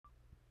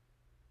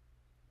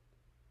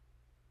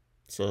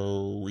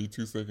So we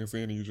 2 seconds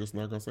in and you just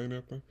not gonna say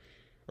nothing?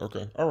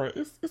 Okay. All right.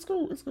 It's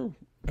cool. It's cool.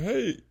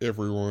 Hey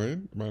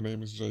everyone. My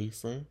name is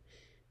Jason.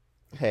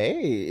 Hey,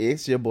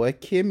 it's your boy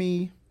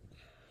Kimmy.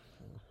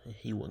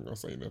 He wasn't gonna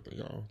say nothing,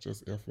 y'all.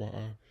 Just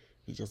FYI.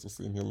 He just was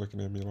sitting here looking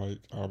at me like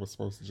I was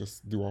supposed to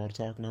just do all the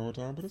talking the whole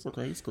time, but it's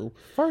okay. It's cool.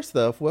 First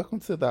off,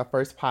 welcome to our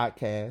first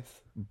podcast,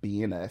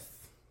 Being Us.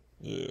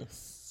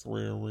 Yes.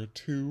 Where we're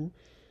two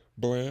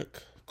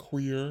black,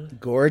 queer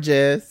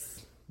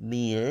Gorgeous.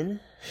 men,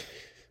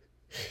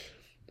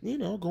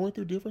 going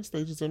through different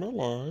stages in our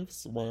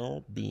lives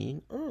while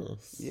being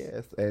us.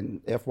 Yes,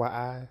 and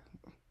FYI,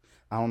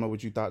 I don't know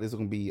what you thought this was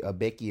going to be a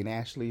Becky and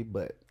Ashley,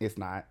 but it's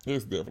not.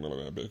 It's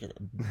definitely not Becky.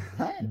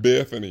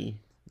 Bethany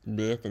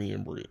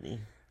and Brittany.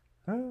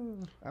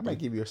 I might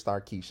give you a Star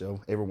Key show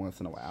every once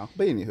in a while.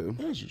 But anywho.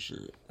 As you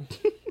should.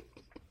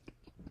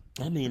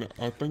 I mean,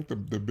 I think the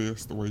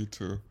best way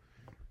to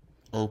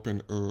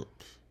open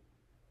up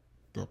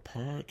the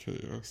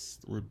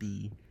podcast would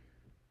be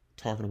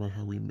talking about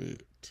how we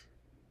met.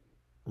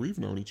 We've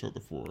known each other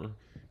for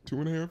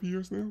 2.5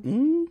 years now.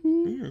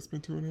 Mm-hmm. Yeah, it's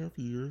been 2.5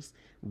 years.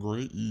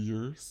 Great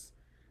years.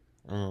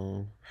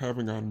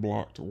 Haven't gotten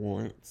blocked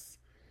once.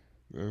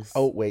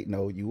 Oh wait,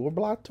 no, you were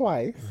blocked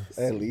twice.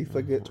 At least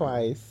a good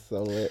twice.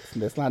 So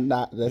let's not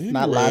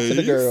lie to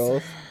the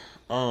girls.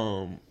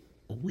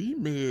 We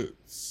met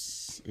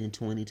in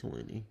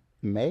 2020.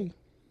 May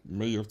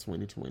of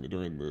 2020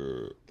 during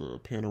the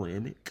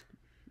panoramic.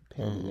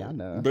 I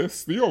know. There's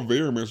still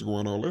very much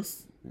going on.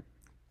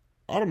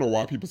 I don't know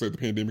why people say the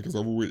pandemic is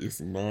over with.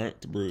 It's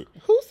not, but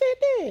Who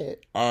said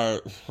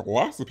that?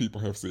 Lots of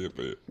people have said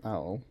that.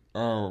 Oh.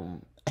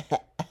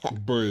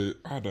 But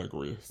I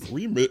digress.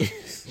 We met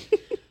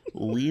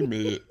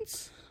May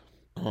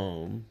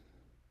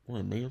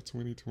of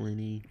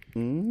 2020.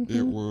 Mm-hmm.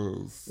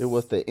 It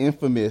was the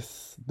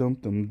infamous dum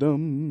dum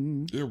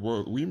dum.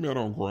 We met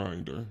on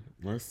Grindr.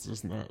 Let's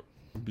just not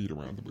beat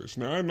around the bush.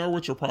 Now I know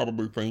what you're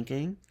probably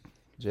thinking.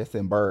 Just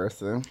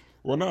embarrassing.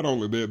 Well, not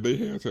only that, they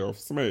had to have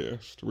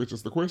smashed, which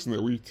is the question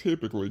that we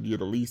typically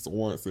get at least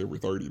once every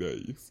 30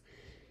 days.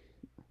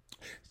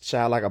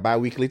 Child, like a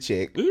bi-weekly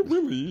check. It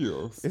really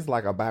is. It's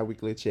like a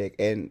bi-weekly check.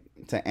 And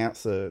to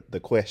answer the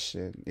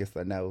question, it's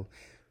a no.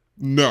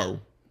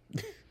 No.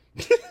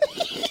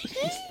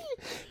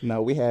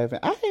 No, we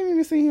haven't. I haven't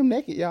even seen him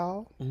naked,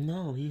 y'all.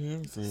 No, he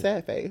hasn't.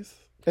 Sad face.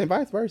 And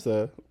vice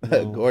versa.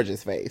 No.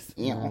 Gorgeous face.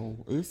 Yeah.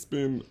 No,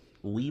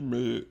 we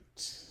met.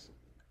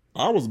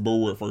 I was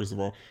bored, first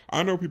of all.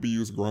 I know people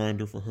use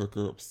Grindr for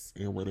hookups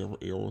and whatever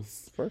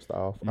else. First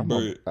off,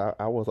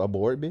 I was a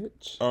bored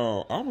bitch.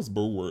 I was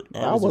bored.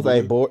 I was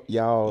a bored,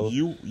 y'all.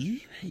 You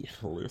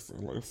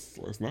listen,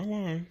 let's not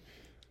lie.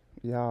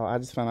 Y'all, I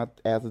just found out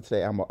as of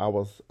today I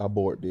was a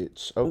bored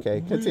bitch.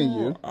 Okay,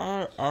 continue.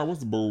 Well, I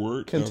was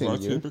bored, continue.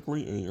 as I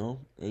typically am,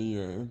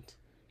 and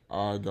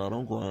I got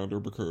on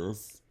Grindr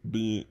because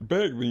back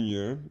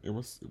then, it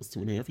was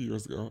 2.5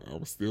 years ago, I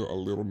was still a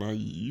little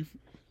naive.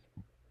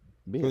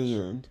 Bitch.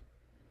 And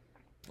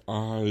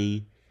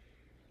I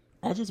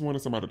just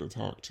wanted somebody to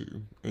talk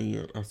to,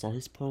 and I saw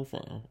his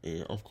profile,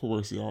 and of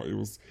course, y'all,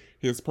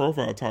 his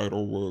profile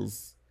title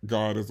was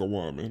 "God is a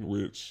Woman,"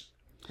 which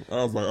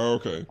I was like, oh,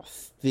 okay,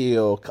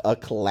 still a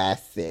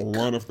classic.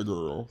 One of the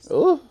girls.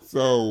 Ooh.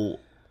 So,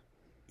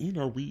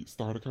 we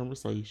started a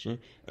conversation,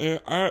 and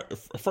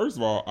first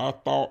of all, I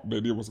thought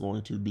that it was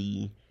going to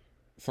be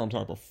some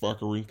type of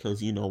fuckery,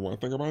 because one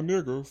thing about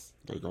niggas,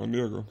 they gonna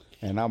nigga.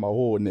 And I'm a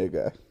whole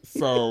nigga.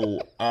 So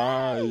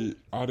I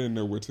didn't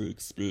know what to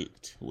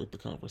expect with the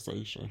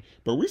conversation.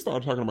 But we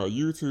started talking about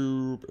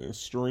YouTube and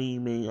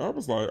streaming. I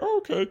was like,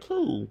 okay,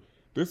 cool.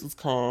 This is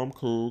calm,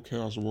 cool,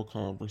 casual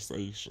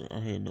conversation. I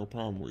had no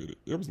problem with it.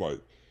 It was like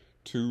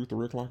 2,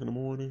 3 o'clock in the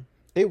morning.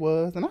 It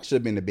was, and I should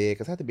have been to bed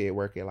because I had to be at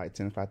work at like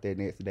 10 o'clock that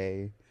next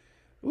day.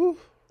 Ooh.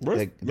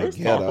 Let's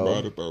talk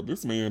about it, though.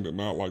 This man did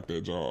not like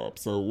that job.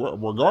 So,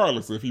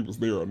 regardless if he was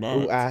there or not.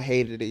 Ooh, I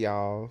hated it,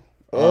 y'all.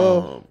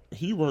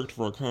 He worked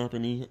for a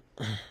company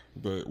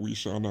that we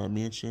shall not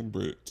mention,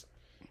 but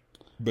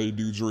they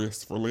do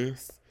dress for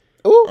less.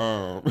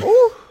 Ooh.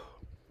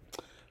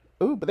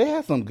 Ooh, but they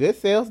had some good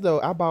sales, though.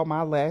 I bought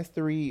my last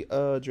 3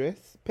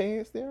 dress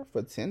pants there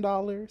for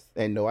 $10.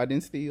 And no, I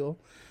didn't steal.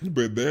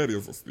 But that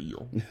is a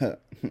steal.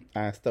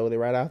 I stole it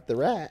right off the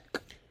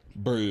rack.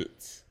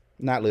 But...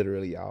 Not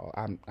literally, y'all.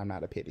 I'm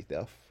not a petty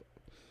thief.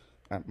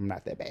 I'm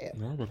not that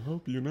bad. I would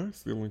hope you're not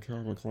stealing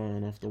Calvin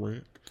Klein off the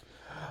rack.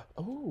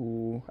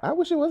 Oh, I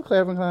wish it was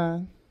Calvin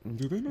Klein.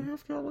 Do they not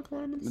have Calvin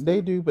Klein?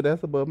 They do, but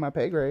that's above my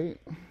pay grade.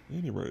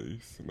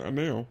 Anyways, not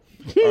now.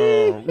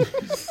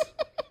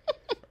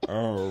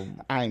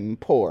 I'm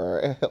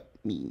poor. Help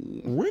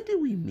me. When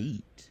did we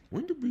meet?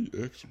 When did we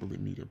actually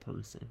meet in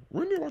person?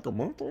 Wasn't it like a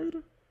month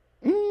later?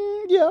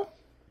 Yeah.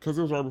 Because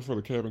it was right before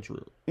the cabin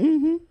trip.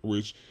 Mm-hmm.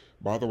 Which,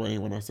 by the way,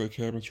 when I say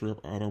cabin trip,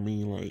 I don't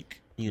mean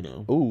like,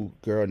 Ooh,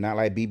 girl, not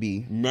like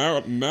BB.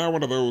 Not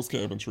one of those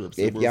cabin trips.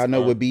 If y'all know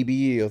what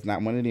BB is,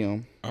 not one of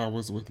them. I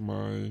was with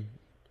my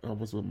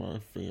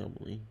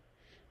family.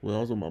 Well, I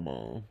was with my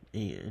mom,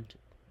 and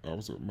I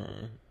was with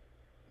my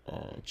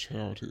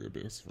childhood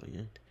best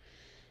friend.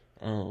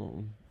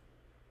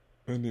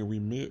 And then we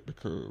met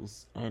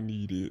because I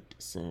needed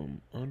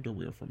some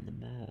underwear from the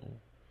mall.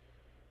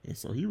 And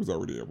so he was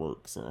already at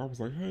work. So I was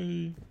like,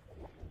 hey,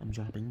 I'm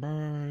dropping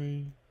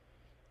by.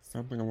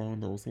 Something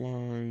along those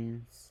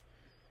lines.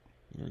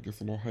 You know, it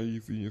gets a little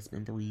hazy. It's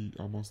been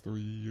almost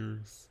 3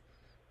 years.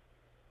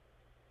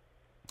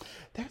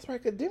 That's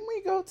right. 'Cause didn't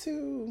we go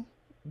to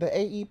the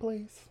AE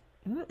place?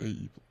 What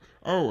AE?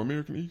 Oh,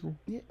 American Eagle?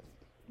 Yeah.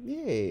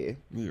 Yeah.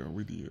 Yeah,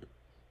 we did.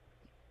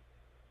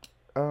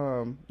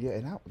 Yeah,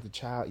 and the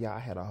child, yeah, I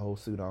had a whole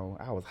suit on.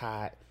 I was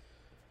hot.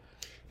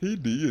 He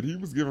did. He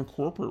was giving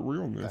corporate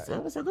realness. I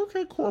was like,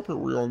 okay, corporate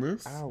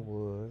realness. I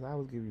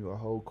was giving you a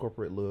whole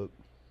corporate look.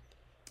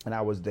 And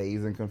I was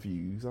dazed and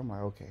confused. I'm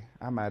like, okay,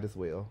 I might as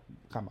well.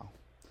 Come on.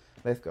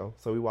 Let's go.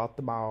 So we walked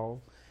the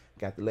mall,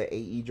 got the little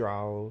AE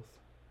draws.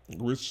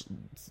 Which,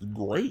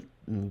 great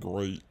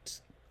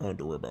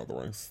underwear, by the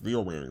way.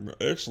 Still wearing them.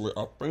 Actually,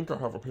 I think I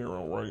have a pair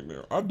on right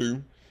now. I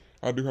do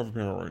have a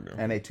pair on right now.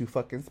 And they too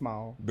fucking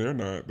small. They're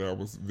not. That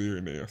was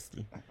very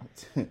nasty.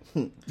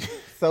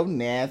 So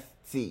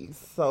nasty.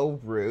 So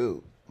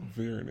rude.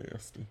 Very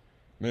nasty.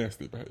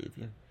 Nasty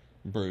behavior.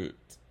 But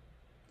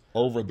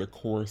over the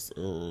course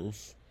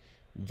of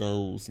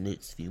those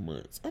next few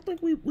months, I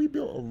think we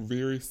built a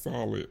very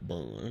solid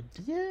bond.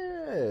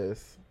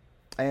 Yes.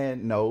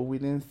 And no, we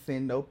didn't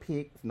send no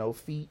pics, no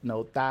feet,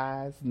 no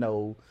thighs,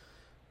 no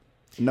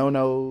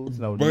nose,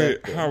 no But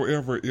nothing.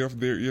 however, if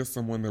there is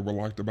someone that would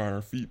like to buy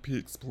our feet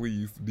pics,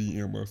 please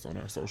DM us on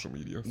our social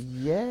medias.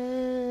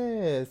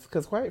 Yes,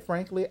 because quite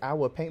frankly, I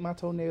will paint my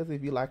toenails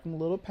if you like them a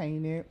little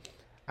painted.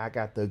 I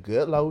got the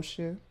good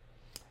lotion,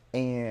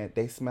 and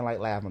they smell like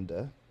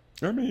lavender.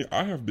 I mean,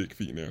 I have big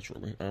feet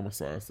naturally. I'm a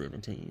size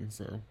 17,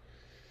 so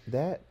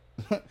That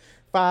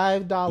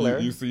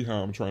 $5. you see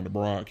how I'm trying to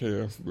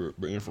broadcast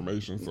the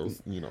information, so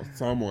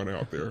someone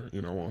out there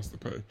wants to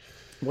pay.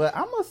 Well,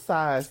 I'm a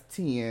size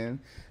 10,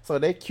 so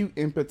they're cute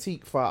and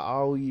petite for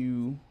all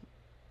you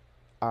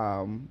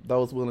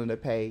those willing to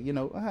pay,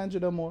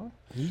 $100 or more.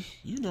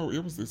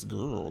 It was this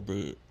girl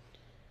that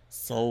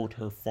sold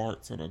her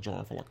farts in a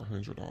jar for like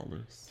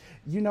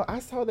 $100. I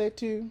saw that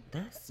too.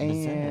 That's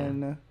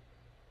and bizarre.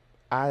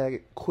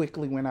 I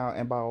quickly went out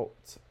and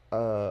bought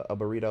a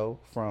burrito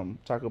from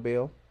Taco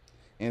Bell,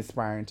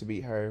 inspiring to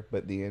beat her,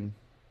 but then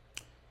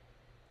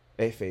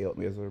they failed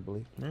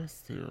miserably.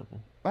 That's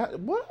terrible.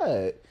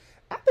 What?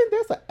 I think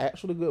that's an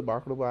actually good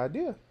marketable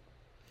idea.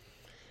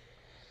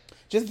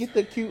 Just get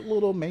the cute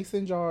little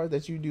mason jars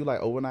that you do like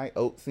overnight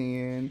oats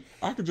in.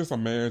 I could just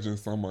imagine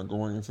someone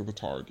going into the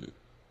Target,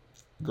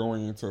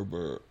 going into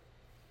the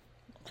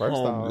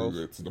home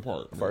goods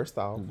department. First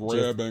off,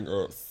 grabbing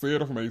a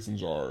set of mason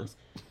jars,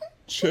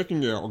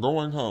 checking out,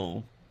 going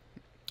home,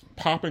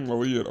 popping the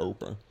lid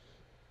open,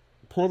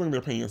 pulling their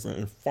pants in,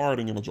 and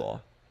farting in a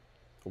jar.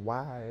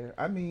 Why?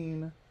 I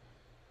mean,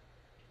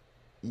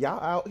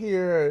 y'all out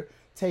here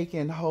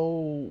taking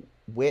whole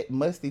wet,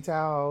 musty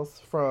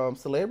towels from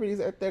celebrities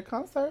at their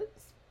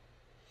concerts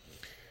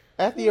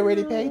after you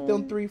already paid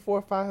them $300,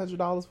 $400,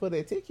 $500 for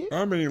their ticket.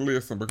 I mean,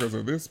 listen, because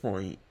at this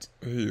point,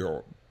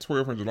 hell,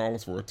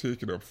 $1,200 for a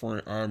ticket up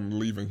front. I'm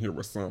leaving here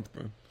with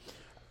something.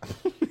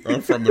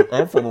 I'm from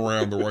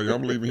around the way.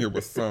 I'm leaving here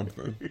with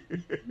something.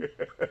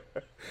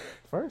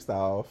 First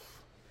off,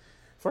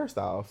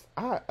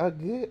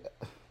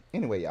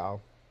 anyway,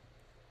 y'all.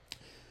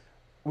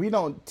 We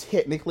don't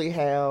technically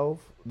have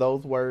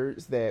those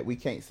words that we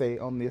can't say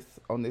on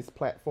this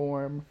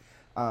platform,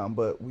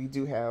 but we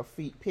do have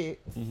feet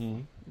pics.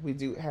 Mm-hmm. We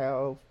do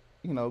have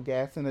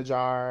gas in a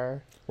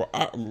jar. Well,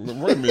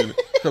 wait a minute,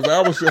 because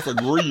I was just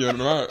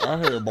agreeing, and I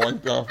had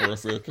blanked out for a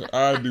second.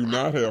 I do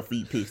not have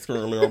feet pics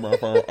currently on my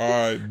phone.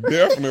 I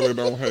definitely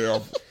don't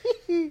have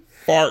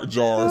fart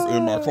jars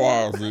in my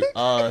closet.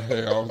 I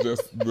have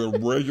just the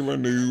regular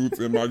nudes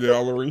in my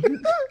gallery.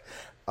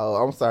 Oh,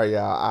 I'm sorry,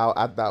 y'all.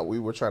 I thought we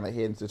were trying to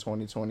head into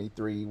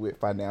 2023 with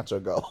financial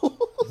goals.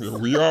 Here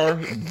we are.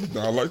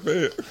 Not like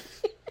that.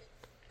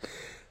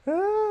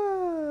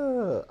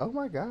 Oh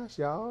my gosh,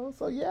 y'all.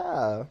 So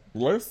yeah.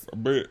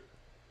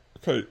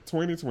 Okay,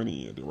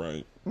 2020 ended,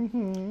 right?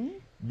 Mm-hmm.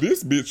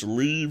 This bitch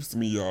leaves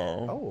me,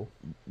 y'all. Oh.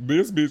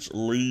 This bitch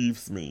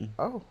leaves me.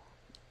 Oh.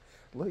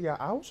 Look, y'all,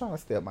 I was trying to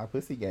step my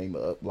pussy game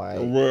up. Like,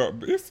 well,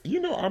 it's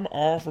I'm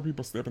all for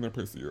people stepping their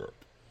pussy up.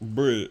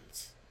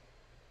 But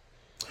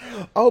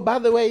oh, by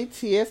the way,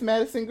 T.S.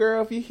 Madison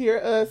girl, if you hear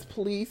us,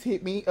 please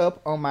hit me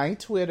up on my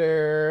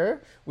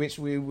Twitter, which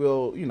we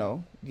will,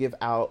 give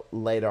out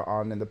later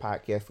on in the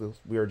podcast because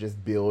we're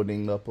just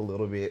building up a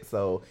little bit.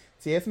 So,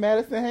 T.S.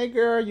 Madison, hey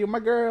girl, you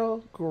my girl.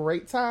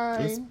 Great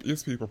time.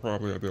 It's people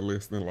probably out there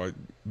listening like,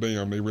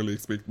 damn, they really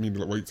expect me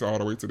to wait all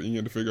the way to the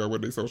end to figure out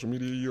what their social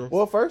media is.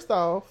 Well, first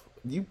off,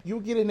 you'll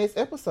get in this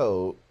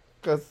episode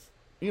because,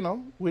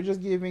 we're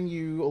just giving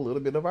you a little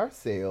bit of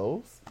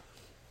ourselves.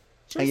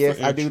 And yes,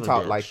 I do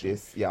talk like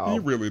this, y'all. He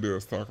really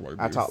does talk like this.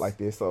 I talk like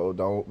this, so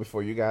don't,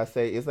 before you guys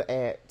say it's an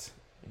act,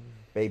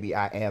 baby,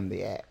 I am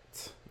the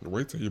act.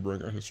 Wait till he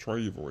bring out his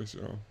Trey voice,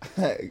 y'all.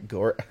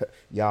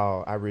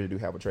 Y'all, I really do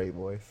have a Trey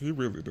voice. He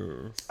really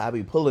does. I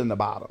be pulling the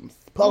bottoms.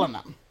 Pulling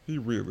them. He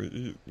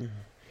really...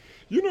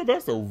 You know,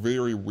 that's a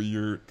very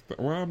weird...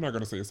 Well, I'm not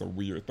going to say it's a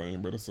weird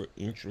thing, but it's an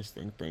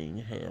interesting thing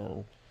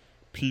how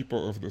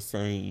people of the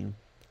same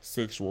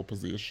sexual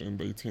position,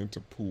 they tend to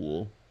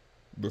pull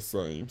the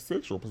same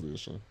sexual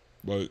position.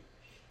 Like,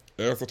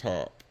 as a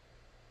top,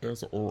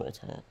 as an oral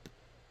top.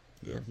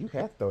 Yeah. You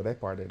had to throw that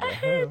part in there. I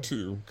had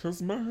to,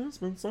 because my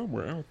husband's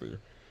somewhere out there.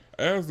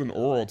 As an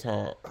oral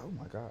top... Oh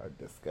my God,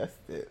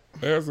 disgusted.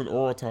 As an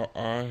oral top,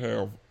 I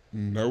have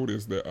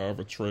noticed that I've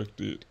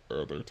attracted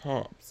other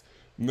tops.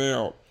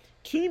 Now,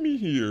 Keemy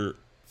here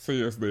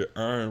says that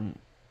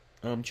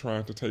I'm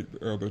trying to take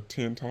the other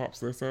 10 tops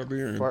that's out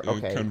there and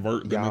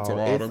convert them into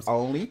bottoms. It's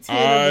only 10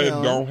 I of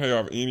them. don't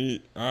have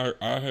any... I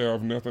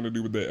have nothing to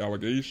do with that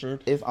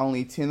allegation. It's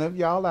only 10 of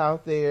y'all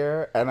out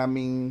there, and I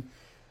mean...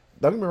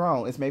 Don't get me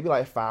wrong, it's maybe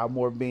like 5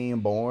 more being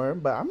born,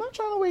 but I'm not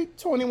trying to wait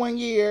 21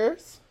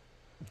 years.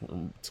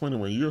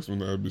 21 years from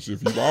now, bitch,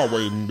 if you are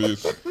waiting,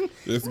 bitch,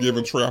 it's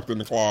giving trapped in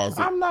the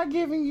closet. I'm not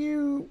giving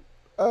you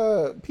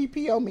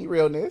PP on me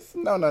realness.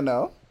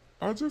 No.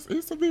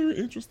 It's a very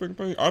interesting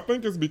thing. I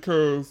think it's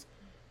because,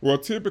 well,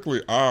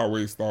 typically I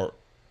always thought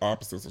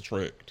opposites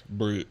attract,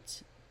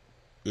 but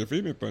if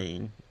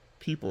anything,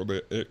 people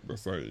that act the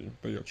same,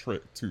 they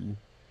attract to.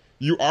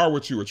 You are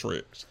what you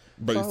attract.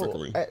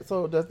 Basically.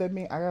 So does that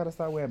mean I gotta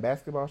start wearing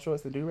basketball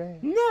shorts and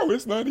do-rag? No,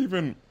 it's not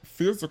even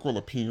physical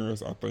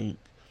appearance, I think,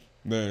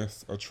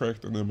 that's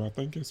attracting them. I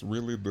think it's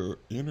really the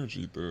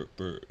energy,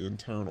 the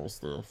internal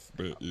stuff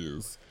that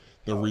is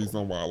the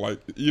reason why. Like,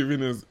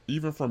 even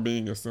from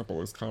being as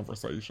simple as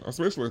conversation,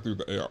 especially through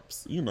the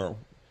apps, you know.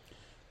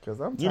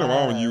 Because I'm tired. You know,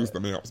 I don't use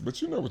them apps, but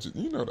you know the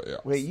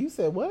apps. Wait, you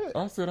said what?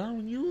 I said I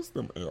don't use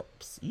them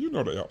apps. You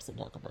know the apps I'm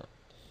talking about.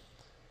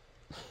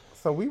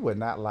 So we would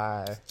not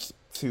lie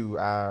to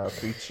our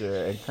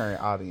future and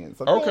current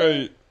audience.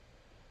 Okay,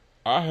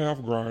 I have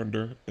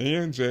Grindr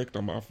and Jacked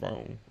on my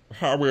phone.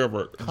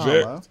 However,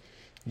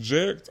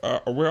 Jacked,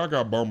 I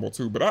got Bumble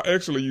too, but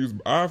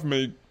I've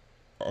made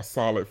a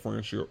solid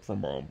friendship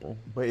from Bumble.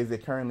 But is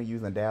it currently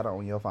using data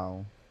on your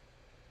phone?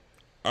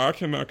 I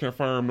cannot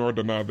confirm nor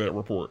deny that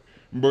report,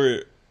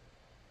 but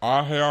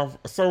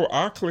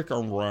I click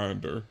on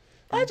Grindr.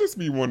 I just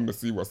be wanting to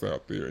see what's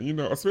out there, you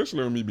know,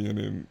 especially with me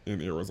being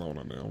in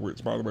Arizona now,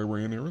 which, by the way, we're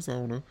in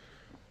Arizona.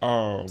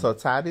 So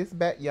tie this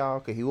back, y'all,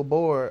 because he was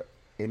bored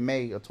in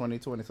May of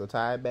 2020, so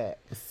tie it back.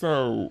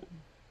 So,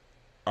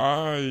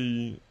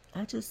 I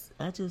just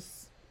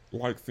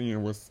like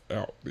seeing what's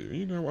out there.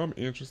 You know, I'm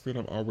interested.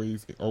 I'm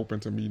always open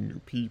to meeting new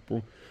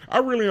people. I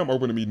really am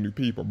open to meeting new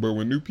people, but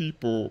when new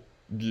people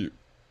get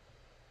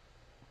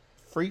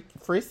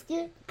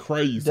frisky,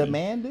 crazy,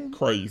 demanding,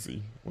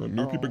 crazy. When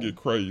new people get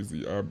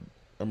crazy,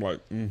 I'm like,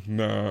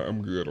 nah,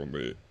 I'm good on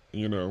that.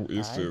 You know,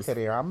 it's just.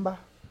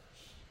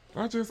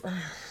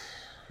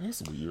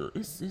 It's weird.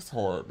 It's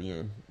hard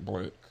being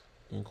black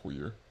and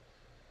queer.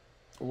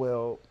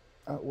 Well,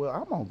 I'm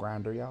on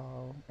Grindr,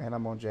 y'all, and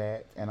I'm on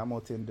Jack, and I'm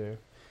on Tinder.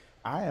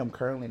 I am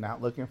currently not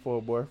looking for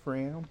a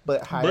boyfriend,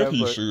 but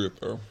he should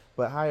though.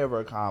 But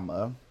however,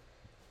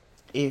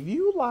 if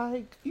you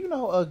like, you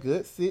know, a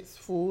good 6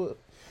 foot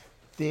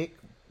thick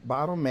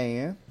bottom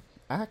man,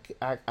 I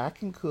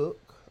can cook.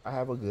 I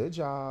have a good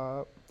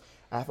job.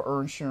 I have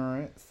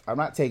insurance. I'm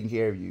not taking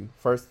care of you.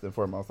 First and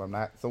foremost, I'm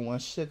not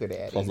someone's sugar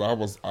daddy.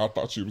 Because I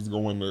thought she was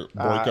going to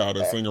break out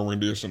and sing a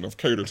rendition of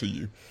 "Cater to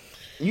You."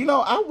 You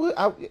know,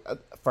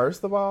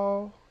 first of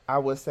all, I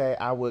would say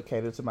I would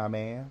cater to my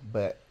man,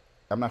 but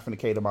I'm not going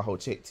to cater my whole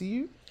check to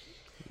you.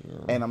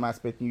 Yeah. And I'm not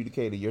expecting you to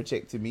cater your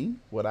check to me.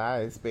 What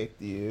I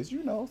expect is,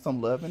 you know,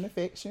 some love and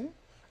affection.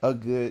 A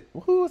good...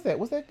 Who was that?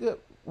 Was that good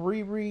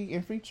Riri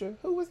and Future?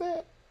 Who was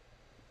that?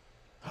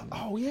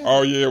 Oh yeah.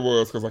 Oh yeah, it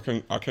was, because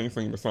I can't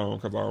sing the song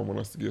because I don't want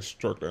us to get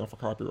struck down for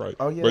copyright.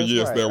 Oh yeah, but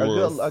yes, right. That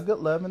was a good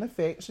love and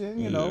affection.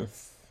 You know,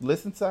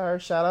 listen to her.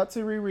 Shout out to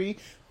Riri,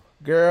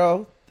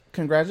 girl.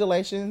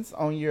 Congratulations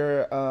on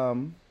your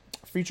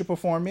future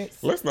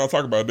performance. Let's not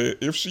talk about that.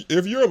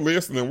 If you're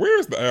listening,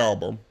 where's the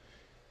album?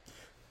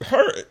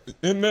 Her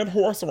and that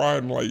horse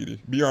riding lady,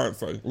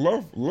 Beyonce.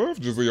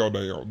 Love Giselle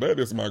down. That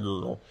is my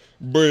girl.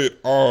 But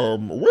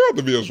where are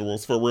the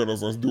visuals for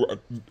Renaissance?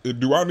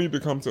 Do I need to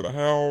come to the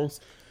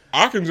house?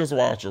 I can just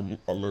watch them.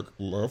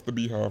 Love the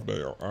Beehive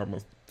down. I'm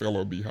a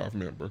fellow Beehive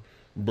member.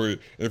 But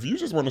if you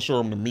just want to show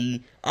them to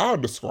me, I'll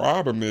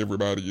describe them to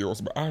everybody else.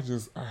 But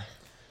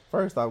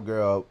First off,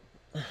 girl,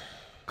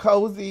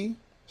 cozy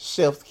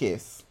chef's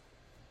kiss.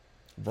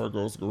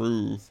 Virgo's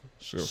Groove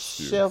chef's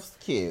kiss. Chef's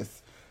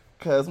kiss.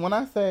 Because when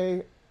I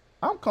say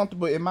I'm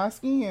comfortable in my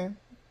skin,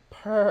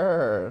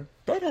 that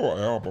whole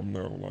album,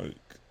 though,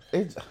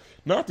 like,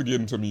 not to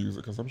get into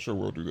music, because I'm sure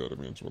we'll do that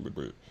eventually,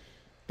 but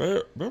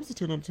that was a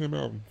 10 out of 10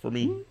 album for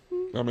me.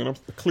 Mm-hmm. I mean,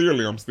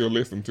 I'm still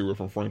listening to it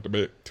from front to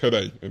back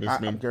today, and it's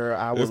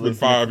been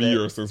 5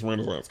 years since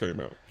Renaissance came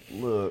out.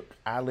 Look,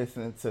 I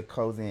listened to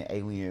Cozy and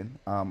Alien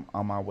on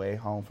my way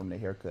home from the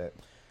haircut.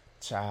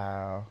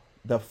 Child,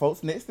 the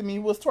folks next to me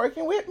was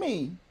twerking with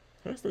me.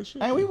 Yes, they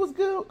should And be. we was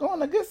good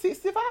going a good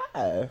 65.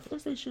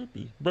 Yes, they should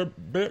be. But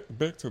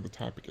back to the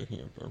topic at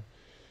hand, though.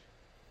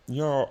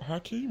 Y'all,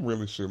 Hakeem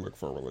really should look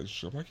for a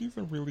relationship. Like, he's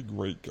a really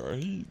great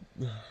guy.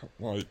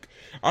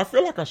 I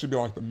feel like I should be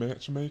like the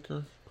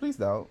matchmaker. Please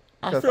don't.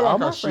 I Because feel all like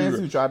my I friends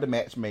should. who tried to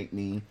match make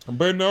me.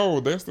 But no,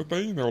 that's the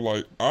thing, though.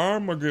 Like,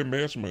 I'm a good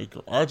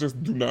matchmaker. I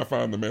just do not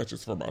find the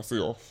matches for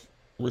myself,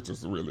 which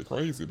is really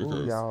crazy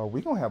because Ooh, y'all,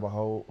 we gonna have a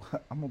whole.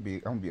 I'm gonna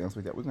be honest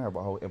with you. We're gonna have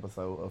a whole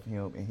episode of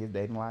him and his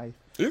dating life.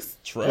 it's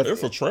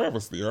a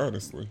travesty,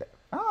 honestly.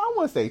 I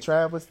wouldn't say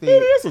travesty.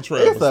 It is a It's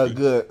travesty. a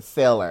good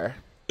seller.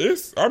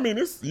 It's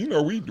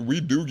we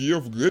do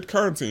give good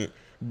content,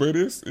 but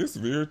it's a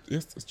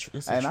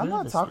And I'm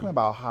not travesty. talking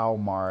about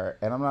Hallmark,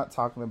 and I'm not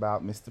talking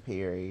about Mr.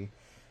 Perry.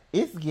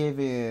 It's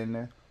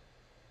giving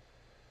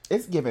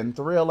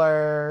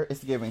thriller.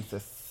 It's giving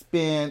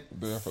suspense.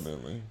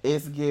 Definitely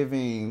It's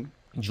giving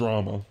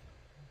drama,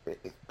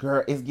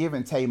 girl. It's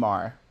giving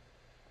Tamar.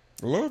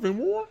 love and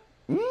war.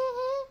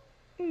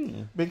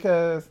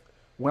 Because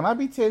when I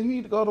be telling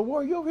you to go to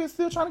war, you over here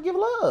still trying to give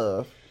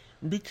love.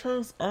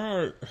 Because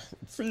I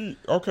see.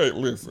 Okay,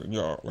 listen,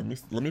 y'all. Let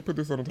me put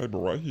this on the table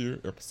right here.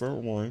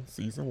 Episode 1,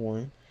 season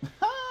 1,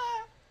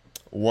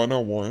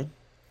 101.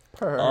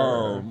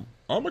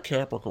 I'm a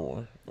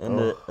Capricorn.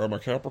 I'm a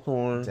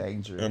Capricorn,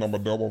 Dangerous. and I'm a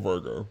double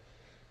Virgo.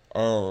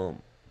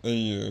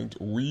 And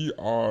we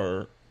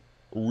are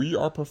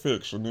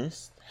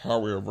perfectionists.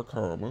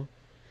 However,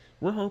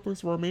 we're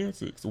hopeless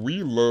romantics.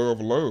 We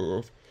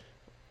love.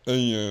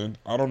 And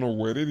I don't know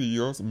what it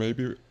is.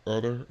 Maybe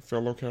other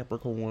fellow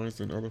Capricorns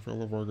and other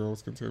fellow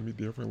Virgos can tell me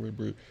differently,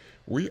 but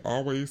we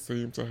always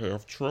seem to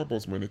have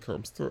troubles when it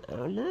comes to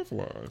our love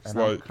lives.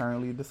 And I'm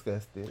currently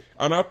disgusted.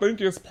 And I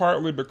think it's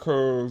partly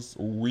because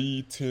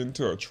we tend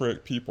to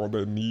attract people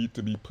that need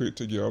to be put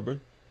together.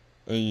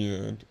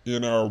 And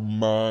in our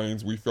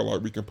minds, we feel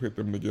like we can put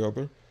them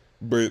together.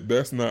 But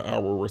that's not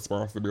our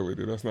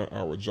responsibility. That's not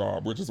our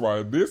job. Which is why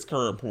at this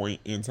current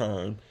point in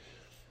time,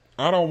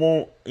 I don't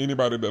want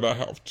anybody that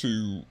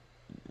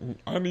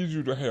I need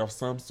you to have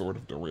some sort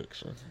of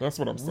direction. That's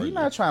what I'm saying. We're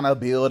not trying to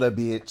build a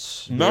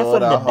bitch. Not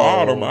build from a the hoe.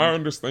 bottom. I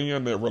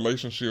understand that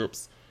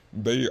relationships,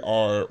 they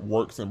are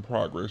works in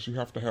progress. You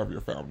have to have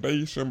your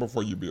foundation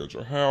before you build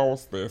your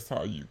house. That's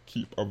how you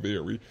keep a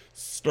very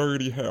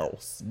sturdy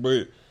house.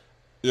 But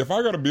if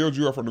I got to build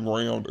you up from the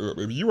ground up,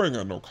 if you ain't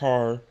got no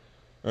car,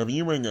 if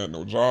you ain't got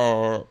no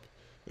job,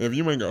 if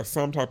you ain't got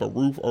some type of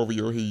roof over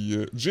your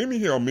head, Jimmy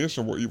Hill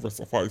Mission will even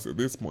suffice at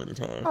this point in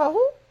time.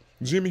 Who?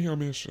 Jimmy Hill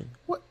Mission.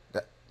 What?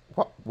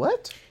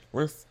 What?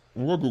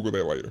 We'll Google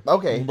that later.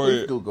 Okay, But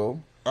please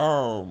Google.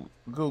 um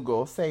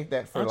Google. Save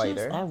that for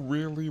later. I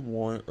really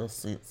want a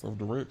sense of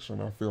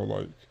direction. I feel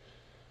like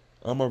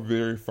I'm a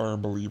very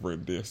firm believer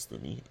in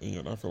destiny,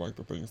 and I feel like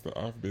the things that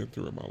I've been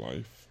through in my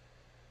life,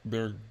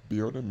 they're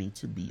building me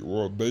to be,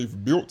 or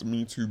they've built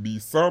me to be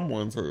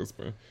someone's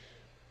husband.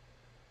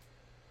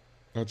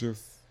 I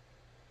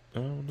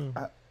don't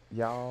know.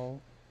 Y'all,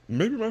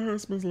 Maybe my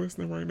husband's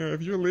listening right now.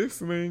 If you're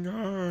listening,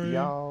 hi.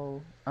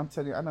 y'all, I'm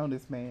telling you, I know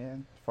this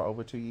man for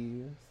over 2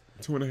 years.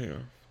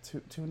 2.5.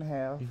 Two and a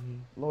half. Mm-hmm.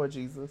 Lord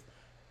Jesus,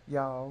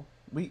 y'all,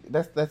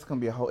 that's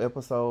gonna be a whole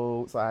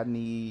episode. So I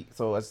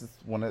just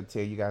want to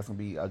tell you guys, it's gonna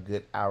be a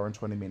good hour and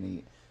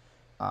 20-minute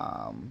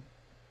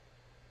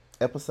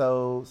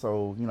episode.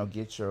 So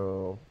get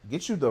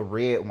you the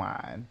red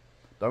wine.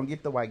 Don't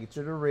get the white. Get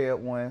you the red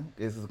one.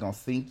 This is gonna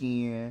sink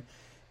in,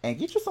 and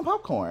get you some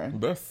popcorn.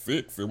 That's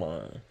sexy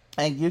wine.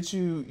 And get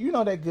you,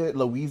 that good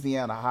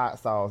Louisiana hot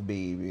sauce,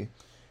 baby,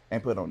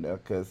 and put on there,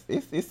 because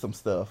it's some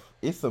stuff.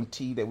 It's some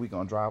tea that we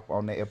going to drop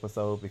on that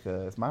episode,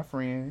 because my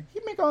friend, he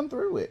been going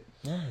through it.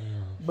 Damn.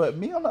 But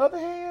me, on the other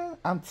hand,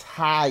 I'm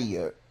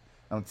tired.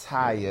 I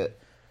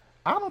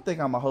don't think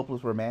I'm a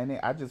hopeless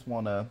romantic. I just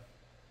want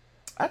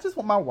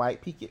my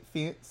white picket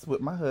fence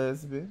with my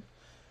husband.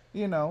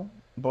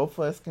 Both of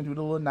us can do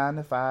the little 9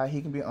 to 5.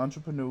 He can be an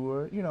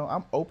entrepreneur.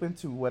 I'm open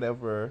to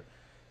whatever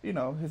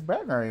his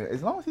background,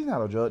 as long as he's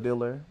not a drug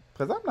dealer,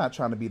 because I'm not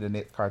trying to be the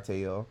next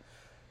cartel.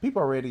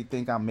 People already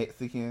think I'm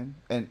Mexican,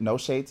 and no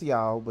shade to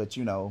y'all, but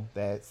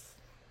that's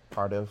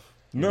part of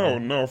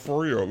No,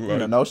 for real.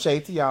 Like, no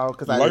shade to y'all,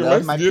 because I like,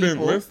 love my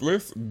people.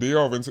 Let's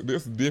delve into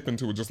this, dip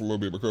into it just a little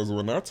bit, because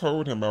when I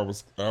told him I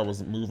was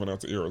moving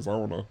out to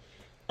Arizona,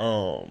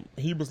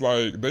 he was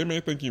like, they may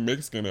think you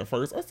Mexican at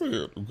first. I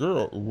said,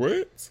 girl,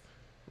 what?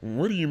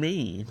 What do you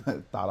mean?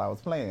 Thought I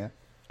was playing.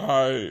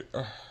 I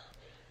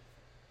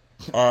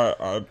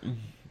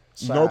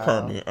no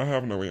comment. I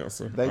have no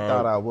answer. They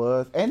thought I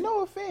was. And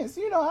no offense,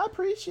 I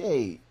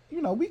appreciate,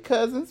 we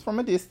cousins from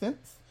a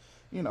distance.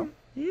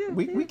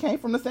 We came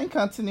from the same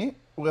continent,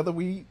 whether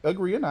we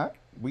agree or not.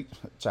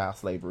 Child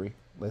slavery.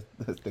 Let's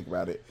think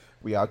about it.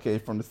 We all came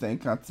from the same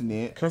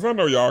continent. Because I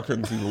know y'all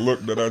couldn't see the look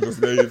that I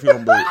just gave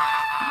him, but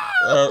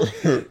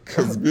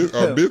because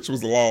a bitch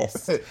was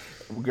lost.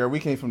 Girl, we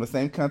came from the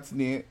same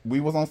continent.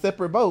 We was on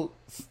separate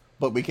boats,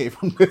 but we came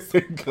from the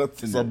same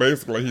continent. So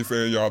basically, he's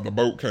saying y'all the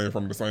boat came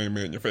from the same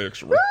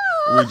manufacturer.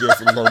 We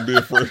just was on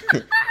different.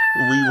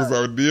 We was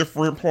on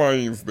different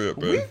planes that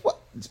day.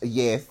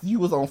 Yes, you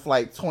was on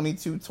flight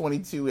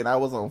 2222 and I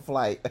was on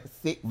flight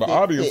 666. The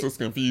audience is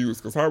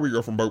confused because how we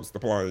go from boats to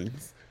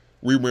planes?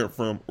 We went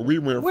from What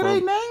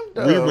they named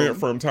them? we went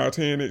from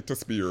Titanic to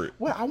Spirit.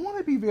 Well, I want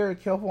to be very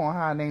careful on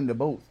how I name the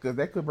boats because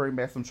that could bring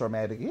back some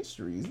traumatic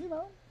histories, you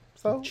know.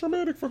 So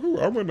Traumatic for who?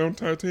 I went on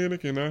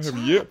Titanic and I have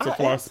yet to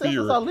fly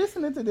Spirit. I'm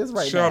listening to this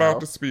right Shout now. out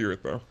to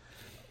Spirit though.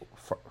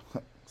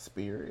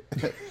 Spirit.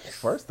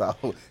 First off,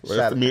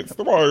 Let's mince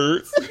the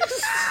words.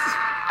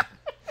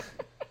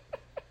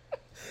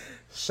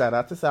 shout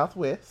out to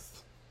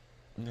Southwest.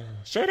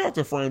 Shout out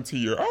to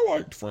Frontier. I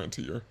liked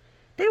Frontier.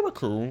 They were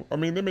cool. I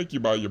mean, they make you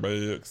buy your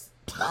bags.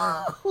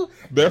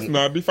 That's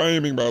not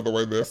defaming, by the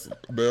way.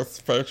 That's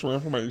factual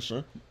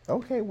information.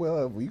 Okay,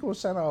 well, if we gonna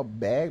shout out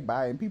bag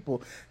buying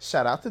people,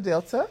 shout out to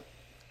Delta.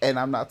 And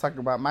I'm not talking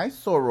about my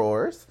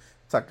sorors,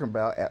 talking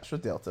about actual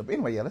Delta. But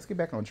anyway, yeah, let's get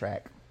back on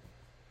track.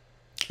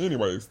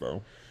 Anyways,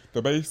 though,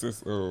 the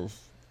basis of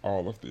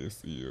all of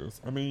this is,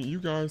 I mean, you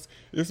guys,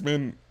 it's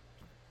been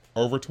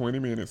over 20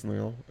 minutes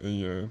now,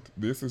 and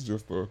this is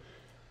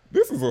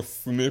a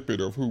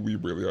snippet of who we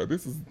really are.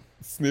 This is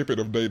a snippet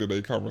of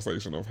day-to-day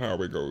conversation of how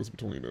it goes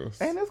between us.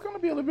 And it's going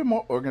to be a little bit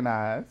more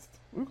organized.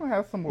 We're going to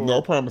have some more...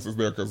 No promises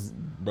there, because,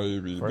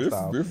 baby, this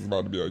is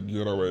about to be a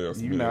ghetto-ass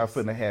mess. You're not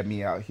finna have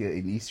me out here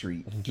in these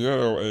streets.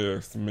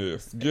 Ghetto-ass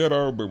mess.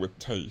 Ghetto, but with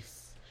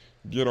taste.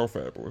 Ghetto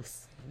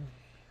fabulous.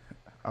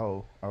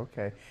 Oh,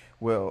 okay.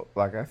 Well,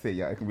 like I said,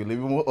 y'all, it can be a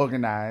little bit more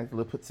organized, a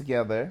little put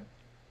together.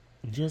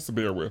 Just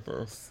bear with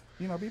us.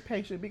 You know, be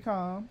patient, be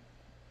calm.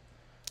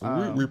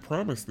 We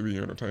promise to be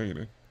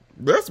entertaining.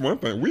 That's one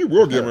thing. We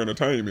will give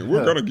entertainment.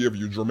 We're going to give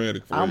you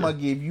dramatic flair. I'm going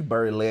to give you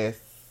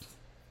burlesque.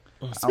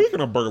 Speaking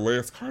of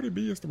burlesque, Cardi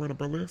B is to run a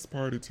burlesque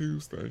party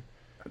Tuesday.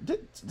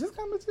 This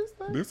coming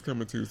Tuesday? This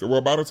coming Tuesday.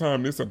 Well, by the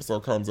time this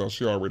episode comes out,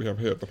 she already have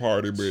had the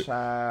party. But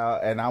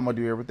child, and I'm going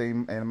to do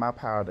everything in my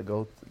power to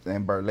go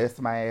and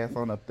burlesque my ass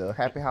on up there.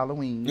 Happy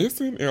Halloween.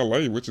 It's in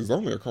L.A., which is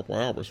only a couple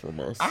hours from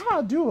us.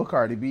 I'll do a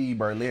Cardi B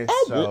burlesque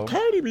show.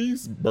 Cardi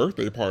B's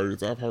birthday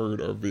parties, I've heard,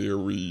 are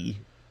very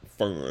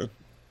fun.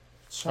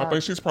 Child. I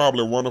think she's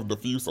probably one of the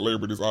few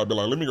celebrities I'd be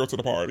like, let me go to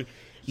the party.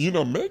 You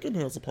know, Megan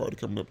has a party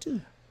coming up, too.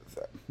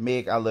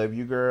 Meg, I love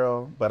you,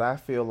 girl, but I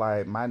feel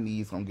like my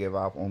knees gonna give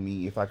off on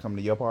me if I come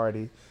to your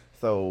party.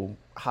 So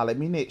holler at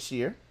me next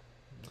year.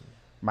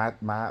 My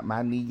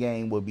knee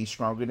game will be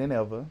stronger than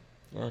ever.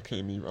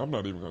 I'm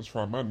not even gonna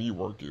try. My knee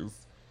work is,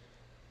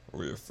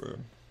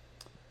 listen.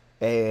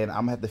 And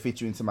I'm gonna have to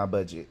fit you into my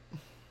budget.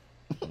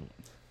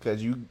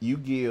 Cause you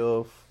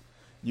give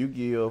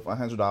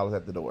 $100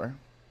 at the door.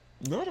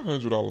 Not $100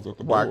 at the door.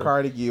 While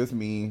Cardi gives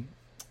me,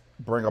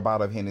 bring a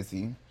bottle of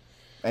Hennessy.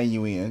 And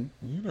you in.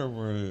 You know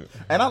what?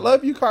 And I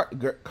love you,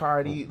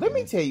 Cardi. Let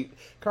me tell you,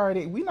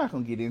 Cardi, we're not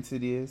going to get into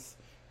this.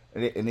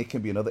 And it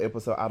can be another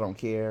episode. I don't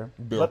care.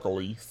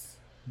 Belcalis.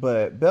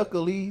 But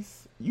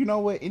Belcalis, you know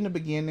what? In the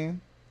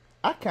beginning,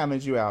 I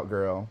counted you out,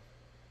 girl.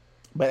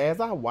 But as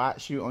I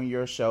watched you on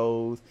your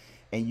shows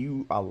and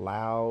you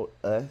allowed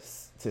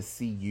us to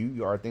see you,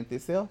 your authentic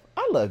self,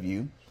 I love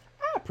you.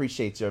 I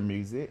appreciate your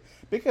music.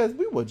 Because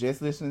we were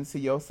just listening to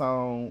your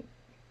song,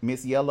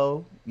 Miss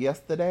Yellow,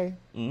 yesterday,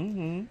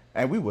 and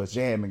we was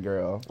jamming,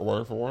 girl.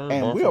 Word for word,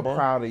 and we're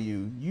proud of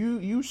you.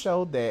 You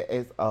showed that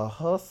as a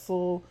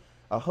hustle's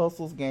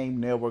game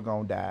never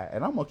gonna die,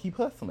 and I'm gonna keep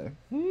hustling.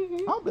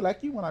 I'll be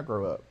like you when I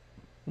grow up.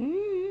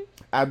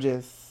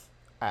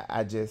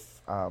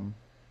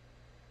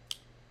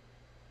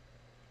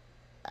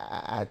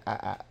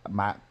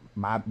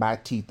 My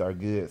teeth are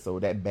good, so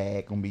that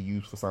bag gonna be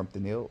used for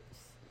something else.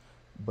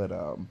 But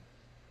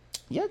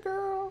yeah,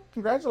 girl,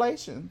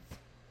 congratulations.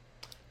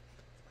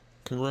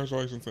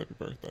 Congratulations, happy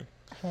birthday.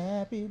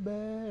 Happy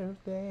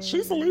birthday.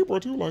 She's a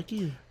Libra too, like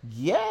you.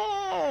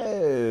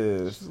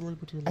 Yes. She's a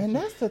Libra too, like and you.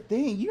 that's the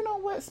thing. You know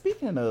what?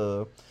 Speaking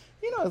of,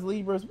 as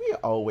Libras, we are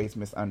always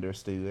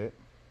misunderstood.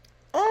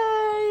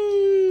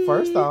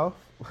 First off.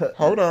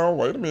 Hold on,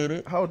 wait a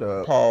minute. Hold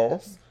up.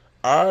 Pause.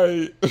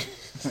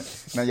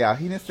 Now, y'all,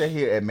 he didn't sit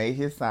here and made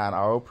his sign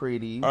all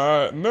pretty.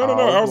 No.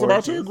 I was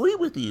about to agree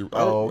with you.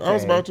 Okay. I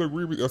was about to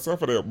agree with you. Except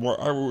for that,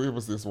 it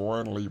was this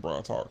one Libra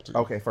I talked to.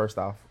 Okay, first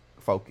off,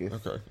 focus.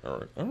 Okay,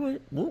 all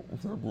right. We'll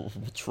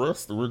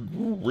trust.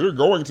 We're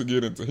going to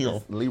get into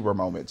him. Libra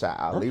moment,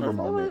 child. Okay, Libra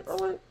moment. All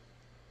right.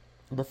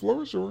 The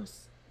floor is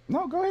yours.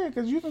 No, go ahead,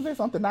 because you can say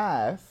something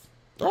nice.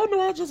 Oh,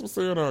 no, I just was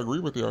saying I agree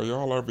with y'all.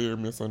 Y'all are very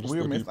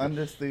misunderstood. We're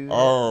misunderstood.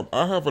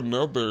 I have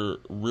another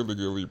really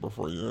good Libra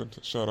friend.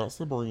 Shout out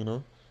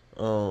Sabrina.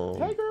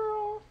 Hey,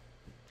 girl.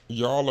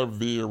 Y'all are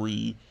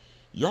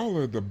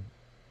the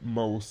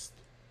most,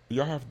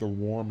 y'all have the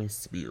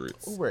warmest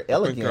spirits. Ooh, we're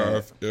elegant.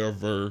 I think I've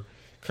ever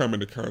come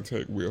into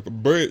contact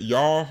with. But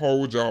y'all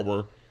hold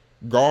y'all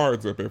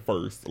guards up at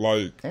first.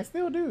 Like, and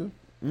still do.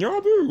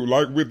 Y'all do.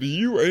 Like, with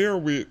you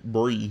and with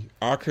Bree,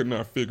 I could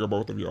not figure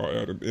both of y'all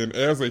out. And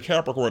as a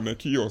Capricorn, that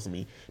kills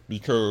me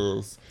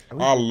because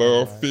I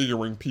love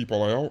figuring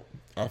people out.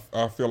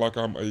 I feel like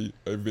I'm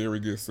a very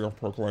good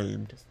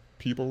self-proclaimed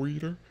people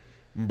reader,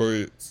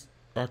 but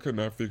I could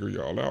not figure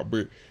y'all out.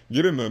 But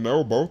getting to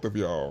know both of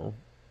y'all,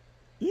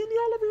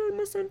 y'all very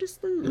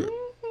misunderstood.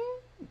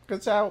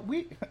 Cause child,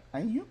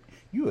 and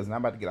you is not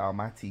about to get all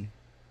my tea.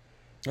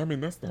 I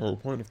mean, that's the whole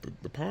point of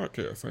the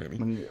podcast,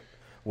 honey.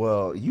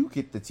 Well, you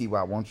get the tea what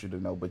I want you to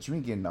know, but you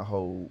ain't getting the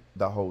whole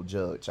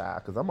jug,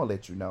 child. Cause I'm gonna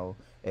let you know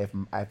if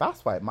I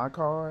swipe my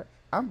card,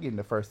 I'm getting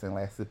the first and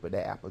last sip of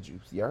that apple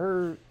juice. You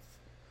heard?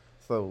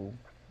 So,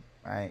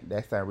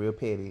 that sound real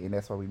petty, and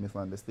that's why we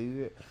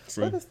misunderstood.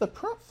 See? But it's the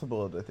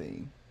principle of the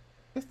thing.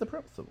 It's the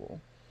principle,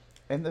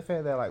 and the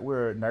fact that like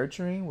we're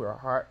nurturing, we're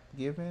heart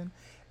giving,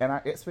 and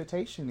our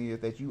expectation is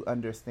that you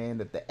understand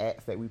that the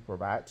acts that we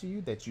provide to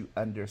you, that you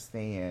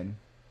understand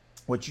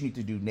what you need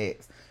to do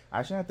next.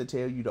 I shouldn't have to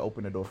tell you to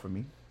open the door for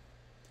me.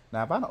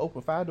 Now, if I don't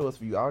open 5 doors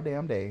for you all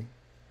damn day,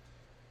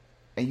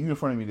 and you in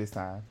front of me this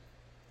time,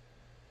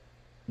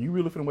 you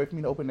really finna wait for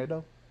me to open that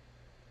door?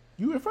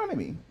 You in front of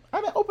me.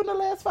 I didn't open the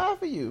last 5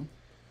 for you.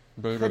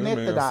 Baby,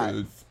 connect the dots.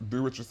 Said,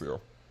 do it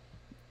yourself.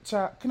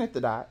 Child, connect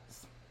the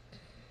dots.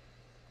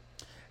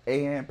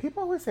 And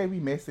people always say we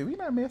messy. We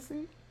not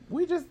messy.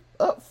 We just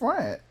up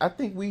front. I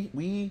think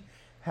we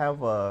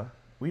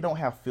don't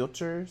have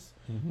filters.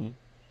 Mm-hmm.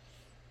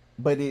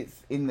 But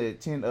it's in the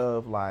intent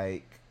of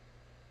like,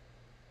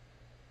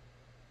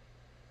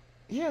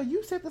 yeah,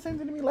 you said the same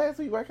thing to me last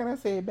week. Why can't I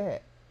say it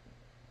back?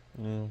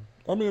 Yeah.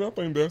 I mean, I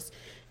think that's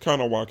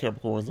kind of why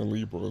Capricorns and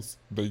Libras,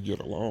 they get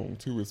along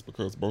too. It's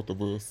because both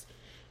of us,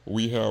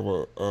 we have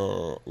a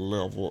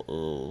level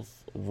of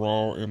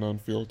raw and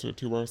unfiltered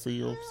to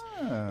ourselves.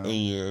 Yeah.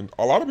 And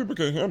a lot of people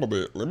can't handle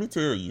that. Let me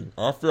tell you.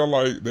 I feel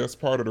like that's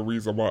part of the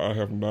reason why I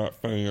have not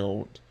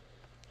found,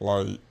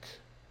 like,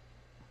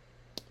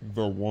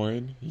 the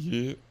one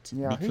yet.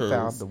 Yeah, he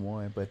found the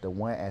one, but the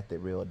one acted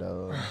real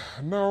dumb.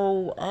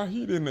 No,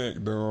 he didn't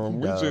act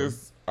dumb.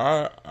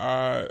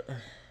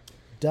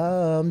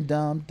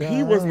 Dumb.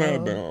 He was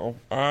not dumb.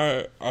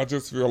 I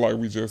just feel like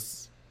we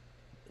just,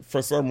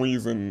 for some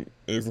reason,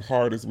 as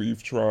hard as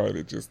we've tried,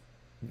 it just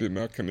did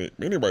not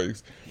connect.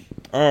 Anyways,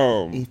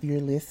 if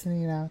you're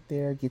listening out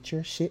there, get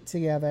your shit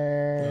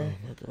together.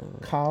 Oh my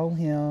God. Call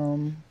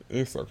him.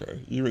 It's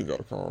okay. You ain't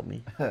gotta call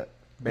me.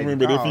 Baby,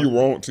 but if you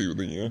want to,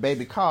 then.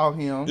 Baby, call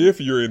him.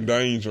 If you're in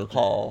danger,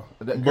 call.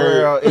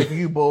 Girl, if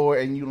you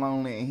bored and you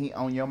lonely and he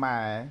on your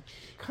mind,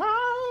 call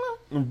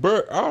him.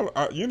 But,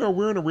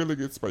 we're in a really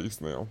good space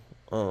now.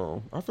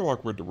 I feel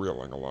like we're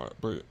derailing a lot,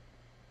 but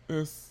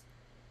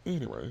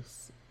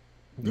anyways.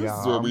 This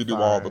is what we do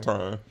all the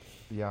time.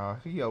 Y'all,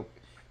 he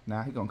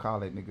gonna call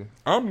that nigga.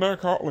 I'm not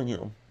calling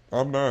him.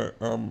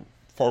 I'm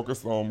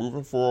focused on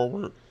moving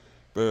forward.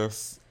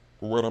 That's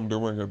what I'm